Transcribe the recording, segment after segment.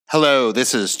Hello,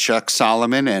 this is Chuck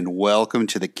Solomon, and welcome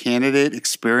to the Candidate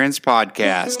Experience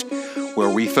Podcast, where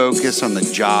we focus on the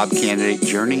job candidate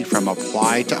journey from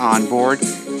apply to onboard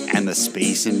and the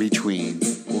space in between.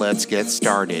 Let's get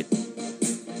started.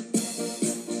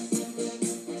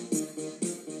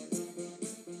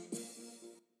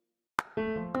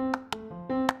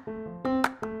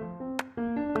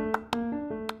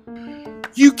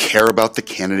 You care about the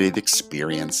candidate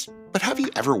experience. But have you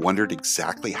ever wondered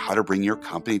exactly how to bring your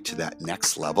company to that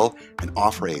next level and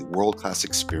offer a world-class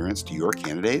experience to your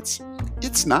candidates?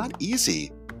 It's not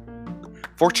easy.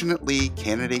 Fortunately,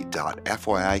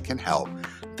 Candidate.fyi can help.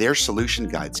 Their solution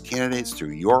guides candidates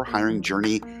through your hiring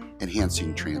journey,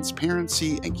 enhancing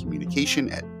transparency and communication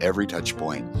at every touch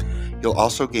point. You'll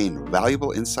also gain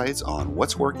valuable insights on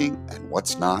what's working and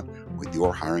what's not with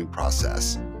your hiring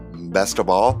process. Best of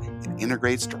all, it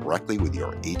integrates directly with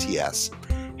your ATS.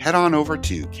 Head on over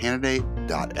to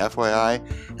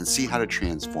Candidate.fyi and see how to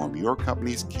transform your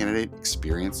company's candidate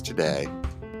experience today.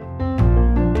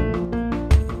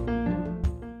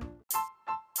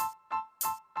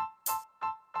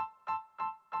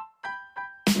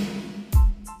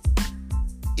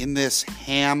 In this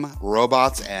ham,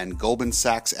 robots, and Goldman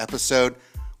Sachs episode,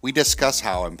 we discuss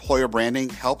how employer branding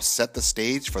helps set the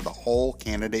stage for the whole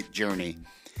candidate journey.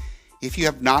 If you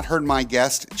have not heard my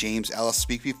guest, James Ellis,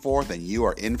 speak before, then you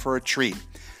are in for a treat.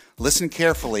 Listen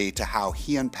carefully to how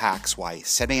he unpacks why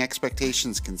setting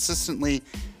expectations consistently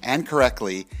and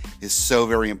correctly is so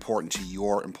very important to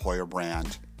your employer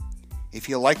brand. If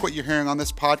you like what you're hearing on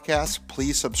this podcast,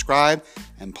 please subscribe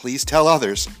and please tell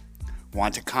others.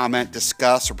 Want to comment,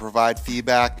 discuss, or provide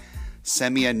feedback?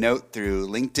 Send me a note through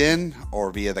LinkedIn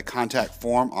or via the contact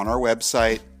form on our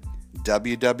website,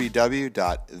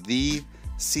 www.thecx.xyz.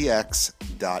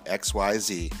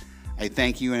 I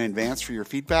thank you in advance for your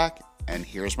feedback, and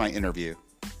here's my interview.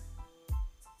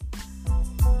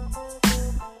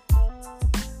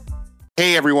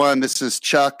 Hey everyone, this is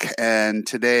Chuck, and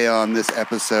today on this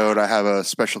episode I have a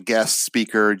special guest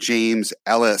speaker, James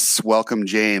Ellis. Welcome,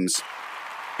 James.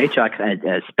 Hey Chuck,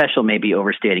 special may be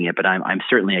overstating it, but I'm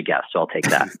certainly a guest, so I'll take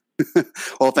that.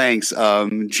 Well, thanks.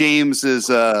 James is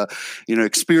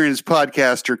experienced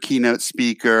podcaster, keynote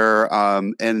speaker,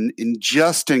 and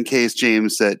just in case,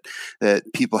 James, that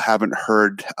people haven't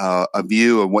heard of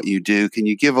you and what you do, can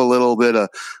you give a little bit of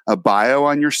a bio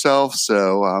on yourself?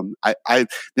 So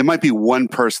there might be one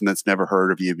person that's never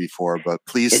heard of you before, but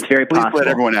please let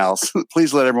everyone else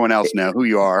know who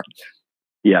you are.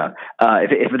 Yeah.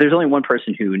 If there's only one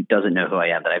person who doesn't know who I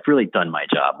am, then I've really done my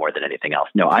job more than anything else.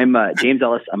 No, I'm James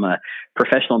Ellis. I'm a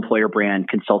professional employer brand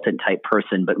consultant type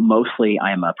person, but mostly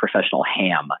I'm a professional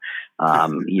ham.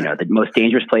 The most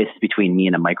dangerous place is between me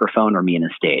and a microphone or me and a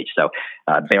stage. So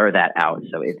bear that out.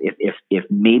 So if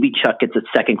maybe Chuck gets a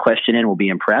second question in, we'll be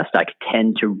impressed. I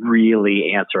tend to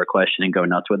really answer a question and go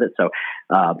nuts with it. So,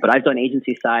 but I've done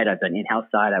agency side. I've done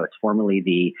in-house side. I was formerly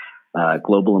the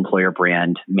global employer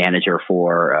brand manager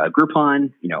for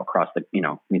Groupon, across the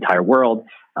entire world,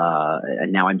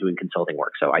 and now I'm doing consulting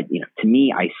work. So to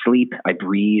me, I sleep, I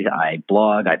breathe, I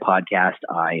blog, I podcast,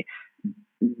 I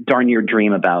darn near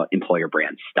dream about employer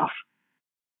brand stuff.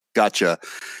 Gotcha.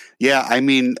 Yeah, I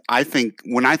mean, I think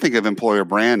when I think of employer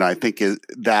brand, I think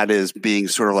that is being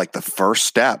sort of like the first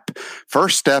step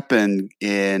in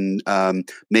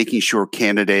making sure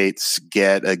candidates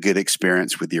get a good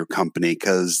experience with your company,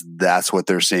 because that's what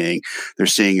they're seeing. They're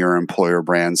seeing your employer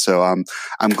brand. So I'm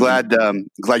glad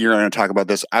you're going to talk about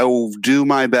this. I will do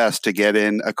my best to get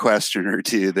in a question or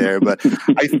two there, but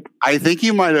I think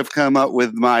you might have come up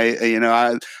with my.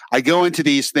 I go into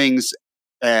these things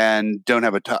and don't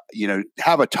have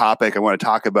have a topic I want to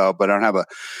talk about, but I don't have a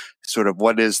sort of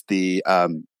what is the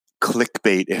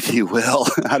clickbait, if you will.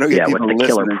 How do I get people what's the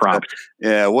killer prompt?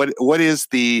 Yeah, what is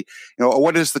the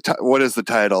what is the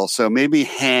title? So maybe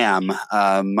ham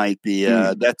might be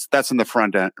that's in the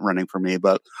front end running for me,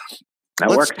 but that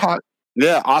works.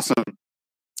 Yeah, awesome.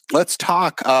 Let's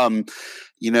talk. Tell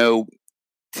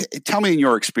me in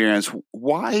your experience,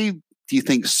 why do you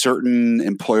think certain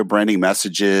employer branding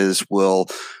messages will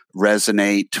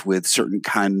resonate with certain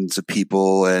kinds of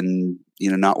people and,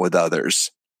 not with others?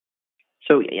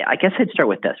 So I guess I'd start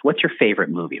with this. What's your favorite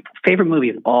movie? Favorite movie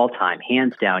of all time,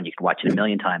 hands down. You can watch it a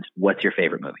million times. What's your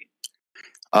favorite movie?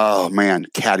 Oh man,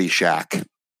 Caddyshack.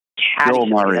 Bill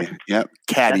Murray. Yep,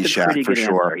 Caddyshack for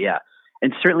sure. Answer, yeah.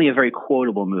 And certainly a very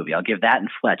quotable movie. I'll give that and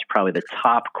Fletch probably the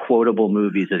top quotable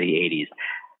movies of the 80s.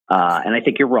 And I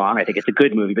think you're wrong. I think it's a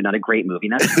good movie, but not a great movie.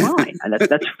 And that's fine. And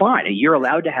that's fine. And you're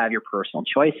allowed to have your personal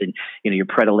choice and, your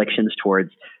predilections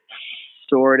towards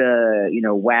sort of,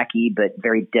 wacky, but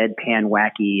very deadpan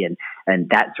wacky and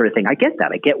that sort of thing. I get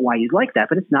that. I get why you'd like that,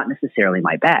 but it's not necessarily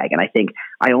my bag. And I think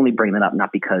I only bring that up not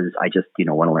because I just,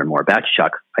 want to learn more about you,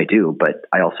 Chuck. I do, but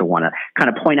I also want to kind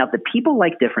of point out that people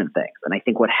like different things. And I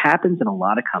think what happens in a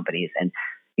lot of companies, and,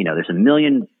 there's a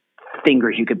million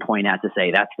fingers you could point at to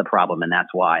say that's the problem and that's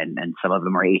why. And some of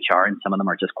them are HR and some of them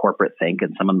are just corporate think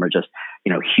and some of them are just,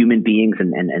 human beings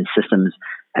and systems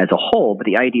as a whole. But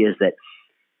the idea is that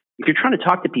if you're trying to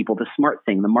talk to people, the smart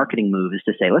thing, the marketing move is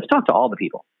to say, let's talk to all the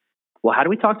people. Well, how do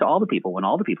we talk to all the people when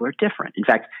all the people are different? In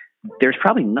fact, there's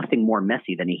probably nothing more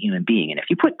messy than a human being. And if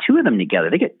you put 2 of them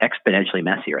together, they get exponentially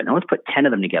messier. And then let's put 10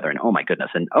 of them together and oh my goodness.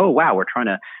 And oh, wow,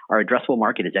 our addressable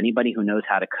market is anybody who knows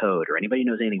how to code or anybody who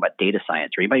knows anything about data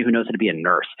science or anybody who knows how to be a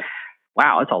nurse.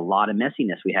 Wow, that's a lot of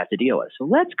messiness we have to deal with. So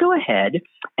let's go ahead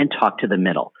and talk to the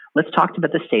middle. Let's talk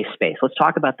about the safe space. Let's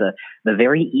talk about the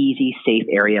very easy, safe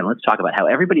area. And let's talk about how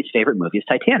everybody's favorite movie is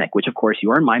Titanic, which of course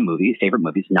your and my favorite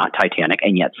movie is not Titanic.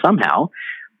 And yet somehow,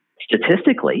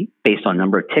 statistically, based on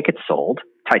number of tickets sold,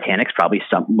 Titanic's probably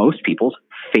most people's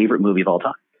favorite movie of all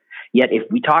time. Yet if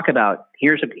we talk about,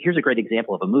 here's a great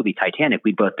example of a movie, Titanic,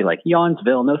 we'd both be like,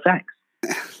 Yawnsville, no thanks.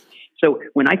 So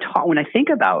when I think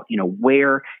about,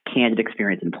 where candidate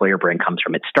experience and employer brand comes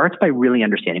from, it starts by really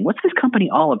understanding what's this company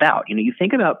all about. You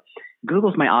think about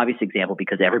Google's my obvious example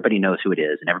because everybody knows who it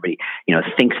is and everybody,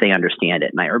 thinks they understand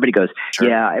it. And everybody goes, sure.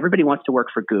 Yeah, everybody wants to work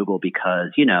for Google because,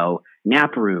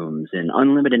 nap rooms and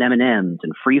unlimited M&Ms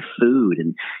and free food.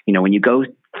 And, when you go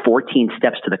 14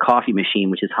 steps to the coffee machine,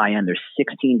 which is high end, there's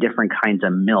 16 different kinds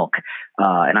of milk.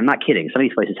 And I'm not kidding. Some of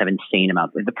these places have insane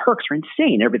amounts. The perks are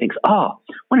insane. Everybody thinks, oh,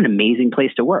 what an amazing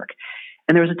place to work.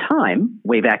 And there was a time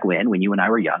way back when you and I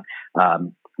were young,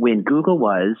 when Google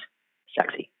was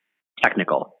sexy,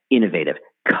 technical, innovative,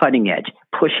 cutting edge,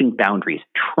 pushing boundaries,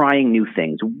 trying new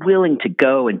things, willing to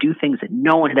go and do things that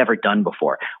no one had ever done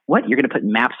before. What? You're going to put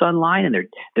maps online and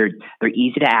they're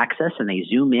easy to access and they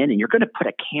zoom in and you're going to put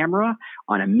a camera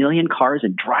on 1 million cars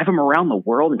and drive them around the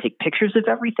world and take pictures of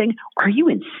everything? Are you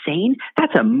insane?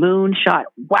 That's a moonshot.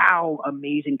 Wow,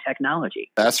 amazing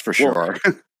technology. That's for sure.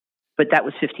 Well, but that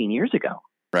was 15 years ago.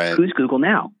 Right. Who's Google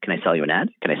now? Can I sell you an ad?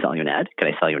 Can I sell you an ad? Can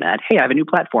I sell you an ad? Hey, I have a new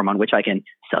platform on which I can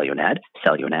sell you an ad,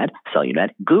 sell you an ad, sell you an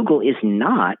ad. Google is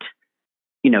not,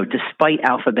 despite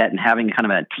Alphabet and having kind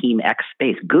of a Team X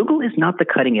space, Google is not the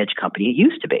cutting edge company it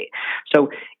used to be. So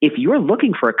if you're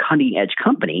looking for a cutting edge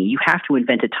company, you have to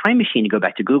invent a time machine to go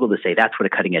back to Google to say that's what a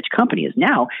cutting edge company is.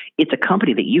 Now it's a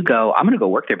company that you go, I'm going to go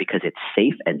work there because it's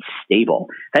safe and stable.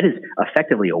 That is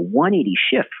effectively a 180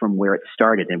 shift from where it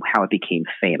started and how it became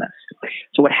famous.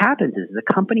 So what happens is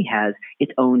the company has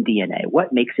its own DNA.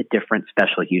 What makes it different,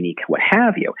 special, unique, what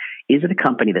have you? Is it a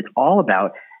company that's all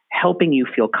about helping you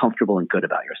feel comfortable and good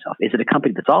about yourself? Is it a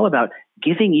company that's all about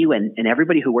giving you and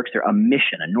everybody who works there a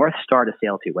mission, a North Star to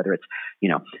sail to, whether it's,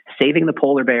 saving the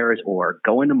polar bears or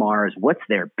going to Mars? What's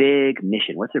their big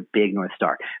mission? What's their big North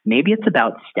Star? Maybe it's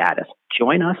about status.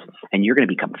 Join us and you're going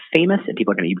to become famous and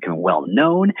people are going to become well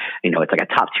known. It's like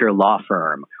a top tier law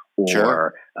firm. Or,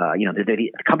 sure.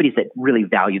 The companies that really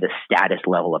value the status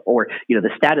level of, or, the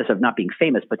status of not being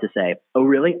famous, but to say, oh,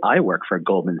 really? I work for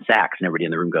Goldman Sachs. And everybody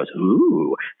in the room goes,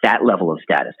 ooh, that level of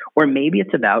status. Or maybe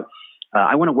it's about,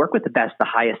 I want to work with the best, the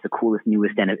highest, the coolest,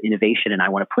 newest innovation. And I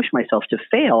want to push myself to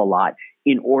fail a lot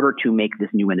in order to make this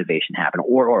new innovation happen.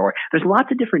 Or there's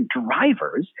lots of different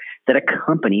drivers that a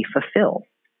company fulfills,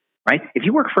 right? If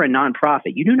you work for a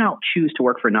nonprofit, you do not choose to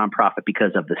work for a nonprofit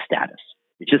because of the status.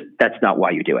 That's not why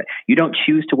you do it. You don't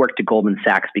choose to work to Goldman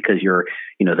Sachs because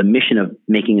the mission of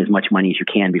making as much money as you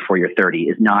can before you're 30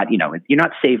 is not, you're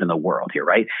not saving the world here,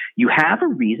 right? You have a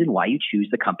reason why you choose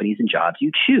the companies and jobs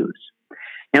you choose.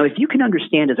 Now, if you can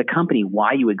understand as a company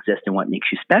why you exist and what makes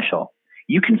you special,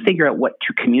 you can figure out what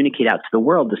to communicate out to the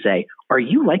world to say, are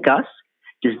you like us?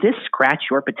 Does this scratch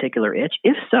your particular itch?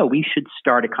 If so, we should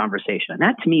start a conversation. And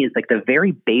that to me is like the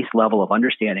very base level of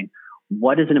understanding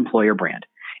what is an employer brand.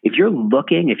 If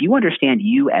you understand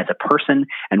you as a person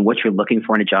and what you're looking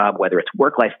for in a job, whether it's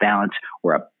work-life balance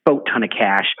or a boat ton of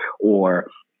cash or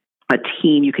a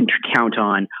team you can count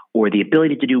on or the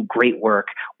ability to do great work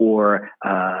or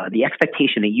the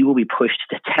expectation that you will be pushed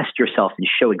to test yourself and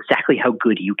show exactly how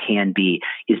good you can be,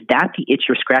 is that the itch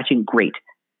you're scratching? Great.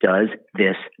 Does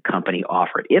this company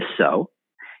offer it? If so,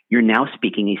 you're now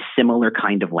speaking a similar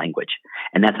kind of language.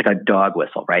 And that's like a dog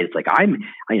whistle, right? It's like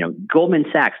Goldman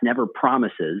Sachs never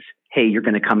promises, hey, you're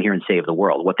going to come here and save the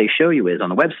world. What they show you is on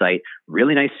the website,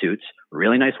 really nice suits,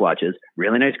 really nice watches,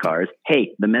 really nice cars.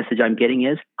 Hey, the message I'm getting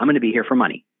is I'm going to be here for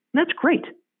money. And that's great.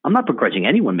 I'm not begrudging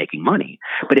anyone making money,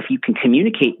 but if you can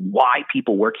communicate why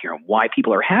people work here and why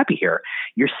people are happy here,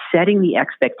 you're setting the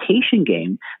expectation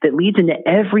game that leads into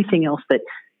everything else that,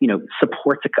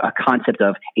 supports a concept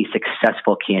of a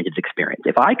successful candidate experience.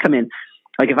 If I come in,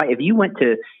 like if you went to,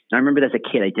 and I remember as a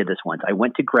kid, I did this once. I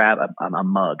went to grab a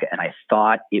mug and I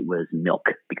thought it was milk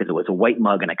because it was a white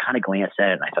mug, and I kind of glanced at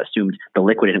it and I assumed the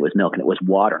liquid in it was milk, and it was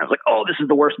water. And I was like, oh, this is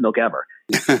the worst milk ever.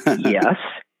 Yes,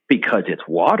 because it's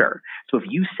water. So if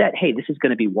you said, hey, this is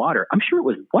going to be water, I'm sure it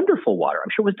was wonderful water.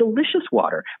 I'm sure it was delicious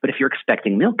water. But if you're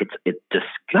expecting milk, it's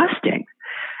disgusting.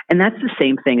 And that's the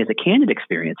same thing as a candidate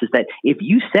experience, is that if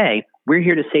you say, we're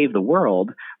here to save the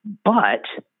world, but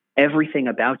everything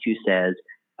about you says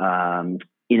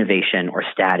innovation or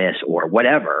status or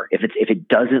whatever, if it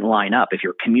doesn't line up, if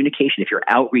your communication, if your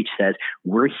outreach says,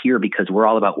 we're here because we're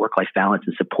all about work-life balance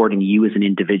and supporting you as an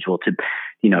individual to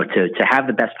have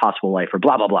the best possible life, or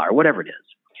blah, blah, blah, or whatever it is.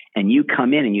 And you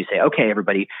come in and you say, okay,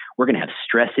 everybody, we're going to have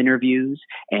stress interviews,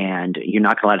 and you're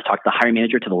not going to allow to talk to the hiring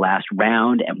manager to the last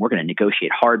round, and we're going to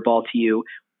negotiate hardball to you.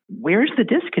 Where's the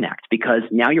disconnect? Because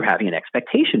now you're having an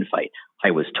expectation fight.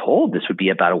 I was told this would be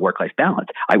about a work-life balance.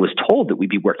 I was told that we'd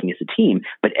be working as a team,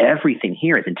 but everything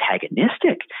here is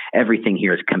antagonistic. Everything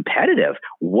here is competitive.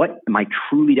 What am I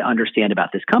truly to understand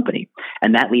about this company?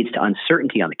 And that leads to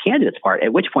uncertainty on the candidate's part,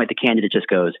 at which point the candidate just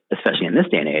goes, especially in this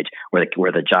day and age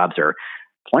where the jobs are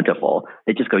plentiful,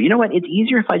 they just go, you know what? It's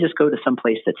easier if I just go to some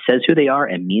place that says who they are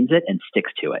and means it and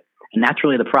sticks to it. And that's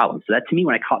really the problem. So that, to me,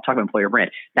 when I talk about employer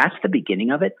brand, that's the beginning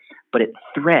of it, but it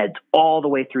threads all the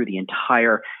way through the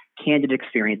entire candidate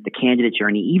experience, the candidate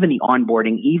journey, even the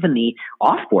onboarding, even the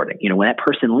offboarding. When that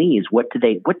person leaves, why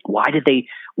did they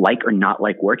like or not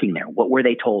like working there? What were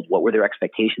they told? What were their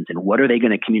expectations? And what are they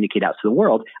going to communicate out to the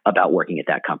world about working at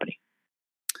that company?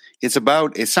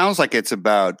 It sounds like it's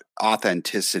about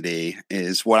authenticity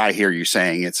is what I hear you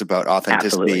saying. It's about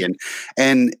authenticity. Absolutely.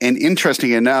 And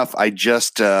interesting enough,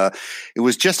 it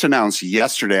was just announced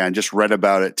yesterday. I just read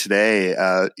about it today.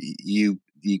 You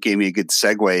gave me a good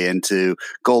segue into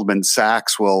Goldman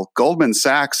Sachs. Well, Goldman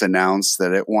Sachs announced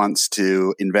that it wants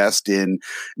to invest in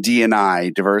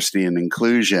D&I, diversity and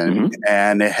inclusion,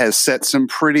 and it has set some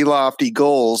pretty lofty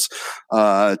goals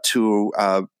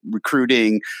to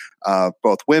recruiting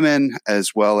both women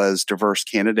as well as diverse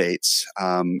candidates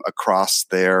across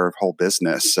their whole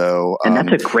business. So, and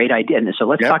that's a great idea. And so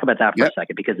let's talk about that for a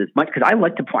second, because I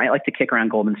like to kick around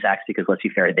Goldman Sachs, because let's be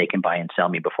fair, they can buy and sell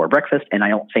me before breakfast, and I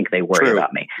don't think they worry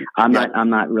about me. I'm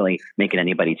not really making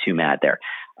anybody too mad there.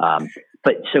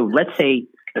 But so let's say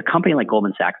a company like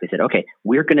Goldman Sachs, they said, okay,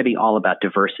 we're going to be all about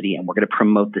diversity, and we're going to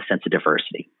promote the sense of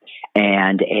diversity.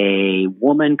 And a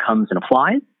woman comes and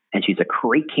applies, and she's a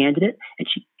great candidate, and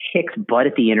she kicks butt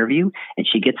at the interview, and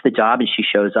she gets the job, and she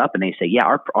shows up, and they say, yeah,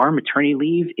 our maternity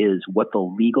leave is what the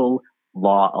legal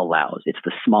law allows. It's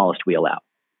the smallest we allow.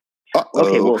 Uh-oh.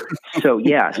 Okay, well,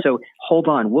 so hold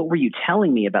on. What were you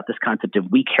telling me about this concept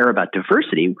of we care about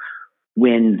diversity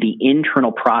when the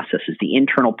internal processes, the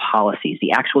internal policies,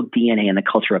 the actual DNA and the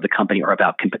culture of the company are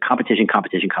about competition?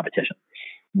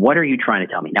 What are you trying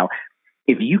to tell me? Now,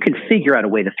 if you can figure out a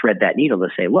way to thread that needle to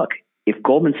say, look, if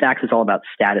Goldman Sachs is all about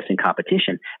status and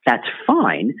competition, that's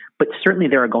fine, but certainly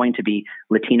there are going to be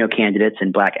Latino candidates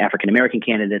and Black African-American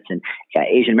candidates and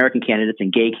Asian-American candidates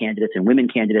and gay candidates and women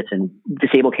candidates and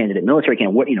disabled candidates, military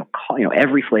candidates,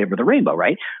 every flavor of the rainbow,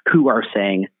 right? Who are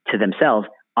saying to themselves,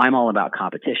 I'm all about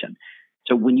competition.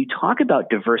 So when you talk about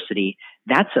diversity,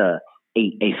 that's a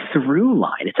through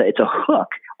line. It's a hook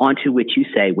onto which you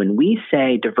say, when we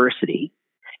say diversity,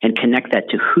 and connect that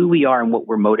to who we are and what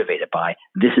we're motivated by,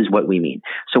 this is what we mean.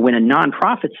 So when a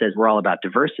nonprofit says we're all about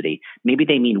diversity, maybe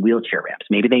they mean wheelchair ramps.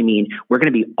 Maybe they mean we're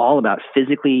going to be all about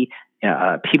physically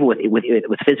people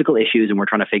with physical issues, and we're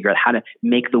trying to figure out how to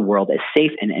make the world as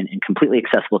safe and completely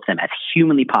accessible to them as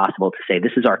humanly possible, to say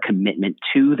this is our commitment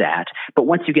to that. But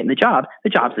once you get in the job's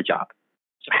the job.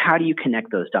 So how do you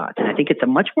connect those dots? And I think it's a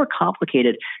much more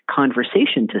complicated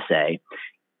conversation to say,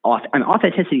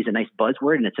 authenticity is a nice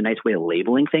buzzword, and it's a nice way of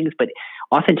labeling things, but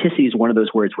authenticity is one of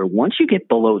those words where once you get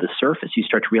below the surface, you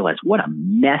start to realize what a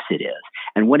mess it is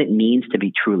and what it means to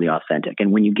be truly authentic.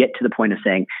 And when you get to the point of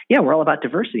saying, yeah, we're all about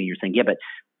diversity, and you're saying, yeah, but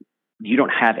you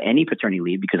don't have any paternity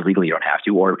leave because legally you don't have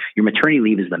to, or your maternity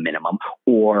leave is the minimum,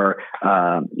 or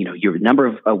your number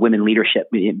of women in leadership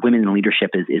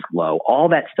is low. All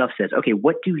that stuff says, okay,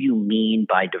 what do you mean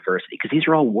by diversity? Because these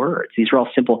are all words. These are all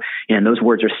simple, and those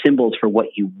words are symbols for what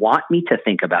you want me to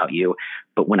think about you.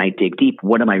 But but when I dig deep,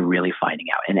 what am I really finding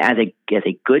out? And as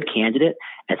a good candidate,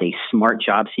 as a smart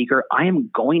job seeker, I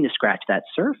am going to scratch that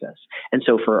surface. And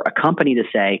so for a company to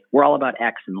say, we're all about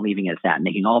X and leaving it as that,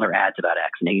 making all their ads about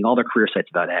X, and making all their career sites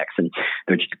about X, and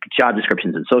their job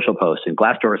descriptions and social posts and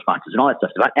Glassdoor responses and all that stuff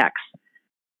is about X,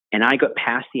 and I got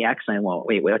past the X and I went,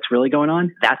 wait, what's really going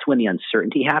on? That's when the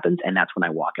uncertainty happens, and that's when I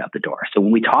walk out the door. So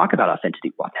when we talk about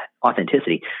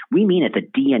authenticity, we mean at the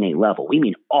DNA level. We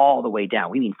mean all the way down.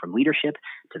 We mean from leadership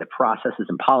to the processes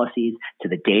and policies to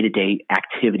the day-to-day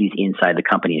activities inside the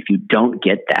company. If you don't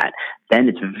get that, then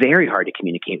it's very hard to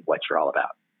communicate what you're all about.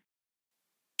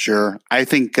 Sure. I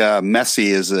think messy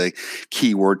is a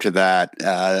key word to that.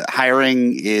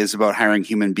 Hiring is about hiring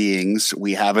human beings.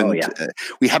 We have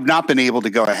not been able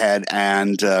to go ahead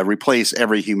and replace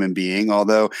every human being,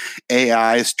 although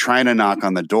AI is trying to knock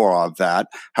on the door of that.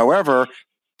 However,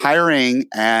 hiring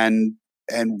and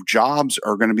jobs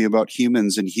are going to be about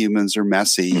humans, and humans are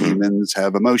messy. Mm-hmm. Humans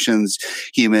have emotions.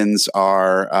 Humans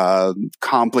are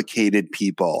complicated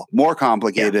people, more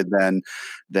complicated than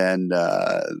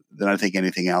I think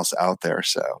anything else out there.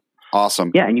 So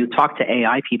awesome. Yeah, and you talk to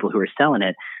AI people who are selling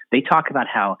it. They talk about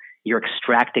how you're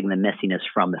extracting the messiness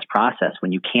from this process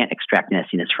when you can't extract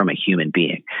messiness from a human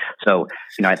being. So,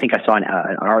 I think I saw an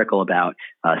article about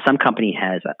some company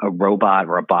has a robot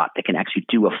or a bot that can actually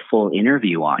do a full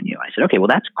interview on you. I said, okay, well,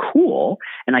 that's cool.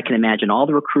 And I can imagine all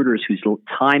the recruiters whose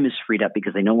time is freed up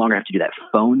because they no longer have to do that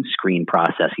phone screen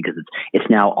process because it's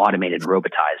now automated,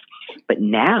 robotized. But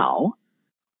now,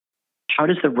 how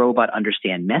does the robot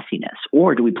understand messiness?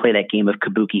 Or do we play that game of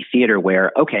kabuki theater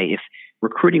where, okay, if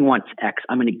recruiting wants X,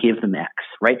 I'm going to give them X,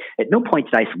 right? At no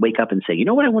point did I wake up and say, you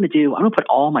know what I want to do? I'm going to put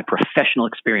all my professional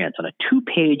experience on a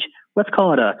 2-page, let's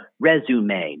call it a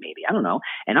resume, maybe. I don't know.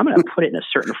 And I'm going to put it in a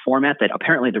certain format that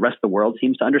apparently the rest of the world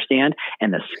seems to understand,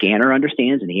 and the scanner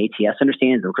understands, and the ATS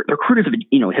understands. The recruiters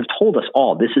have told us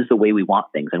all this is the way we want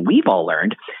things. And we've all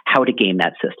learned how to game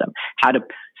that system, how to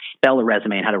spell a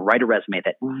resume and how to write a resume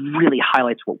that really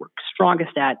highlights what we're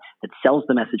strongest at, that sells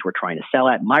the message we're trying to sell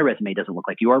at. My resume doesn't look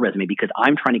like your resume because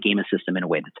I'm trying to game a system in a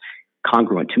way that's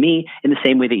congruent to me in the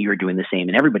same way that you're doing the same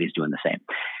and everybody's doing the same.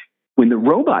 When the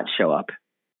robots show up,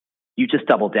 you just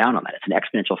double down on that. It's an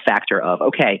exponential factor of,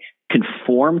 okay,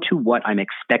 conform to what I'm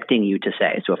expecting you to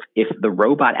say. So if the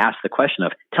robot asks the question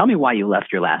of, tell me why you left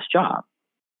your last job,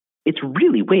 it's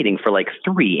really waiting for like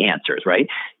 3 answers, right?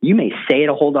 You may say it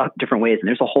a whole lot of different ways, and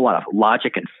there's a whole lot of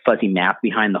logic and fuzzy math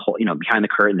behind the whole, behind the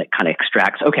curtain that kind of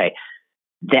extracts, okay,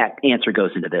 that answer goes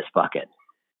into this bucket.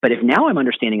 But if now I'm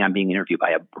understanding I'm being interviewed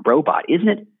by a robot, isn't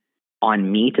it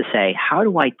on me to say, how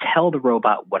do I tell the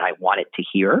robot what I want it to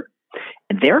hear?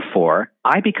 And therefore,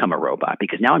 I become a robot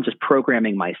because now I'm just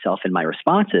programming myself and my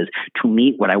responses to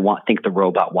meet what I think the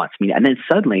robot wants me to. And then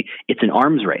suddenly, it's an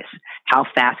arms race. How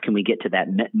fast can we get to that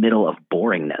middle of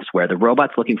boringness where the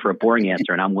robot's looking for a boring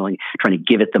answer and I'm trying to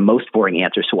give it the most boring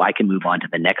answer so I can move on to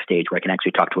the next stage where I can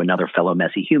actually talk to another fellow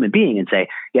messy human being and say,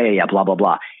 yeah, blah, blah,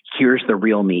 blah. Here's the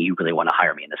real me. You really want to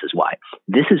hire me, and this is why.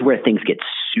 This is where things get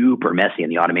super messy on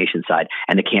the automation side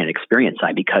and the candidate experience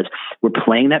side because we're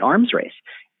playing that arms race.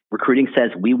 Recruiting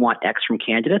says we want X from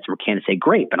candidates, and candidates say,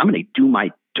 great, but I'm going to do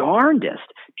my darndest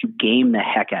to game the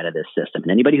heck out of this system.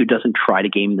 And anybody who doesn't try to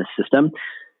game the system,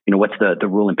 what's the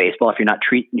rule in baseball? If you're not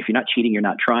cheating, you're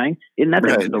not trying. Isn't that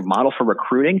right? The model for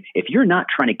recruiting? If you're not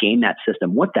trying to game that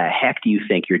system, what the heck do you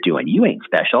think you're doing? You ain't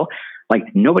special. Like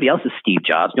nobody else is Steve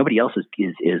Jobs. Nobody else is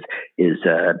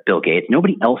Bill Gates.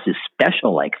 Nobody else is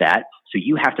special like that. So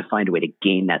you have to find a way to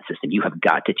game that system. You have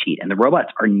got to cheat. And the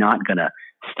robots are not going to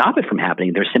stop it from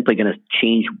happening. They're simply going to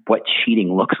change what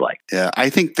cheating looks like. Yeah,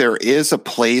 I think there is a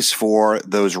place for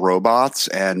those robots.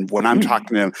 And when I'm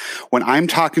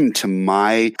talking to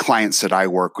my clients that I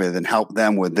work with and help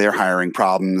them with their hiring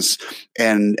problems,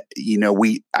 and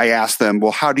I ask them,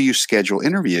 well, how do you schedule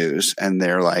interviews? And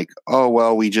they're like, oh,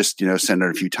 well, we just send it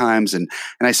a few times. And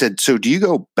I said, so do you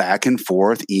go back and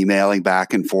forth, emailing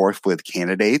back and forth with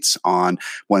candidates on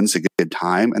when's a good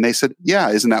time? And they said, yeah,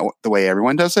 isn't that the way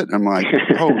everyone does it? And I'm like,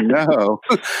 oh no.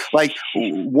 Like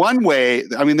one way,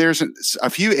 there's a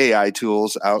few AI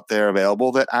tools out there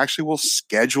available that actually will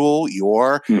schedule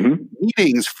your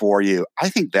meetings for you. I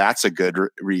think that's a good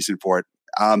reason for it.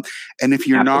 And if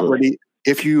you're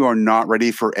if you are not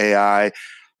ready for AI,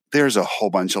 there's a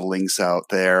whole bunch of links out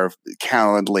there.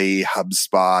 Calendly,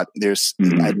 HubSpot. There's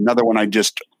another one I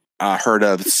just heard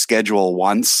of, Schedule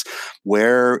Once,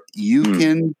 where you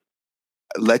can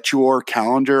let your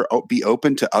calendar be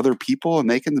open to other people and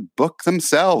they can book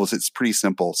themselves. It's pretty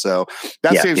simple. So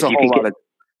that saves a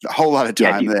whole lot of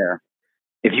time there.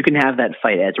 if you can have that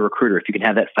fight as a recruiter, if you can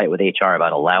have that fight with HR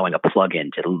about allowing a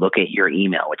plugin to look at your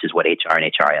email, which is what HR and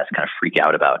HRIS kind of freak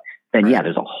out about, then yeah,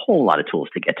 there's a whole lot of tools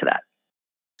to get to that.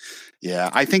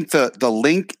 Yeah, I think the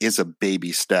link is a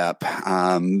baby step.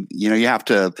 You have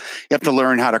to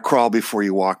learn how to crawl before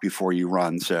you walk, before you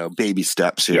run. So baby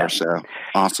steps here. Yeah. So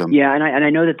awesome. Yeah, and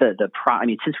I know that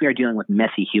since we are dealing with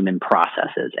messy human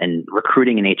processes, and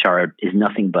recruiting in HR is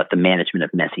nothing but the management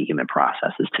of messy human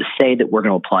processes. To say that we're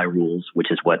going to apply rules, which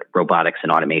is what robotics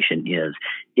and automation is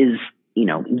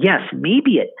yes,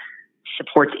 maybe it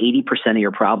supports 80% of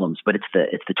your problems, but it's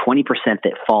the 20%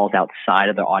 that falls outside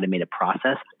of the automated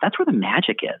process. That's where the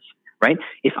magic is, right?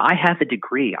 If I have a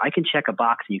degree, I can check a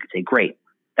box and you can say, great,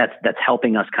 that's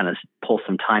helping us kind of pull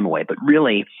some time away. But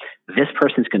really, this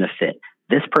person's going to fit.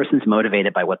 This person's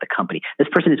motivated by what the company, this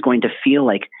person is going to feel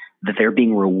like that they're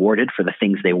being rewarded for the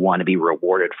things they want to be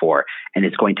rewarded for. And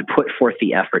it's going to put forth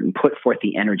the effort and put forth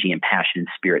the energy and passion and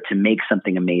spirit to make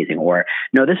something amazing. Or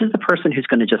no, this is the person who's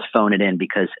going to just phone it in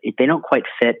because they don't quite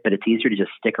fit, but it's easier to just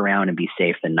stick around and be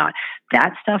safe than not.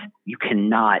 That stuff, you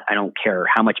cannot, I don't care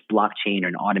how much blockchain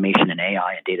and automation and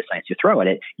AI and data science you throw at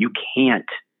it, you can't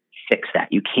fix that.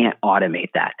 You can't automate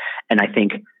that. And I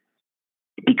think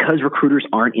because recruiters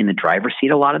aren't in the driver's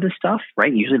seat a lot of this stuff,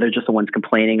 right? Usually they're just the ones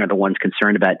complaining or the ones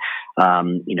concerned about,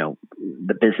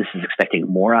 the business is expecting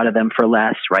more out of them for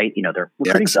less, right? They're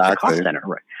recruiting to the cost center,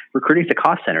 right? Recruiting to the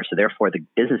cost center. So therefore the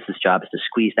business's job is to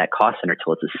squeeze that cost center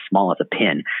till it's as small as a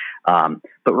pin.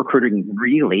 But recruiting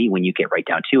really, when you get right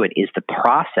down to it, is the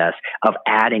process of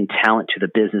adding talent to the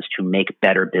business to make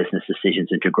better business decisions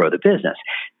and to grow the business.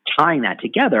 Tying that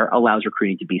together allows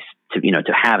recruiting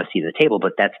to have a seat at the table,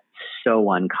 but that's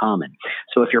so uncommon.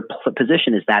 So if your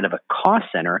position is that of a cost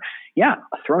center, yeah,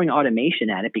 throwing automation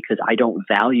at it because I don't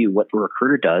value what the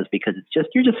recruiter does because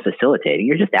you're just facilitating.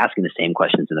 You're just asking the same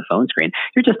questions in the phone screen.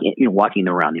 You're just walking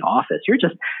them around the office. You're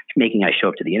just making I show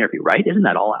up to the interview, right? Isn't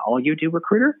that all you do,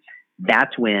 recruiter?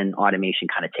 That's when automation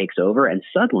kind of takes over and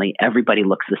suddenly everybody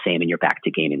looks the same and you're back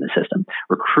to gaming the system.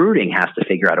 Recruiting has to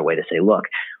figure out a way to say, look,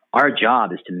 our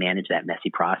job is to manage that messy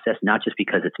process, not just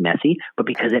because it's messy, but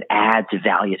because it adds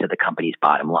value to the company's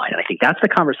bottom line. And I think that's the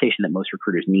conversation that most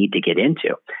recruiters need to get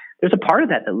into. There's a part of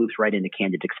that loops right into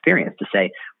candidate experience to say,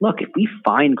 look, if we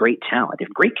find great talent, if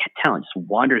great talent just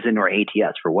wanders into our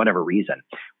ATS for whatever reason,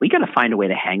 we got to find a way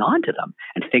to hang on to them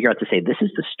and figure out to say, this is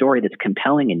the story that's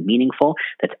compelling and meaningful,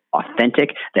 that's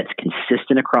authentic, that's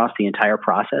consistent across the entire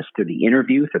process, through the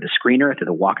interview, through the screener, through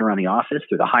the walking around the office,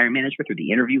 through the hiring manager, through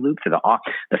the interview loop, through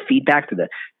the feedback, through the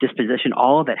disposition.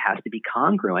 All of that has to be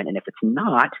congruent. And if it's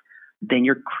not, then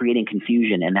you're creating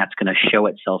confusion, and that's going to show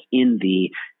itself in the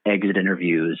exit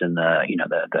interviews and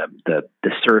the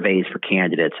surveys for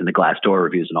candidates and the Glassdoor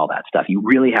reviews and all that stuff. You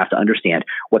really have to understand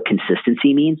what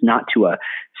consistency means, not to a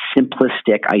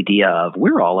simplistic idea of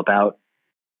we're all about,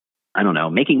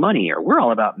 making money, or we're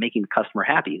all about making the customer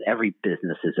happy. Every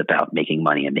business is about making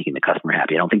money and making the customer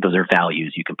happy. I don't think those are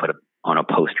values you can put on a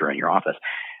poster in your office.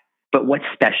 But what's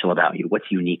special about you? What's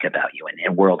unique about you? In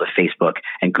a world of Facebook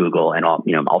and Google and all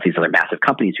these other massive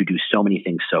companies who do so many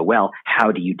things so well,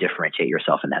 how do you differentiate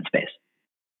yourself in that space?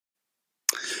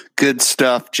 Good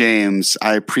stuff, James.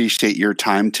 I appreciate your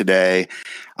time today.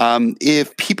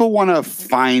 If people want to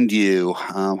find you,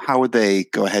 how would they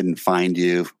go ahead and find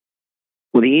you?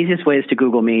 Well, the easiest way is to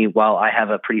Google me. While I have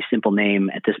a pretty simple name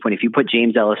at this point, if you put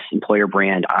James Ellis Employer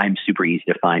Brand, I'm super easy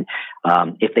to find.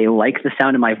 If they like the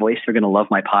sound of my voice, they're going to love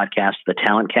my podcast, The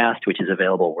Talent Cast, which is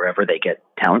available wherever they get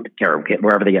talent or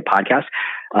wherever they get podcasts.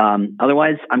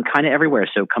 Otherwise, I'm kind of everywhere.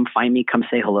 So come find me, come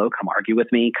say hello, come argue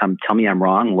with me, come tell me I'm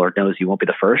wrong. Lord knows you won't be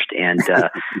the first. And,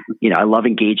 I love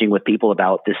engaging with people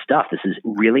about this stuff. This is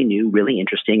really new, really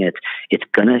interesting. It's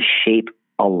going to shape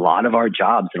a lot of our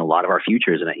jobs and a lot of our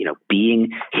futures. And, being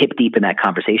hip deep in that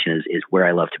conversation is where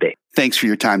I love to be. Thanks for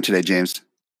your time today, James.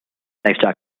 Thanks,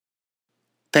 Chuck.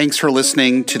 Thanks for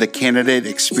listening to the Candidate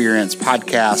Experience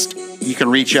Podcast. You can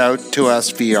reach out to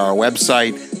us via our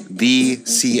website, thecx.xyz.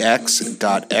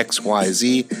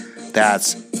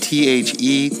 That's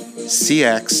thecx.xyz.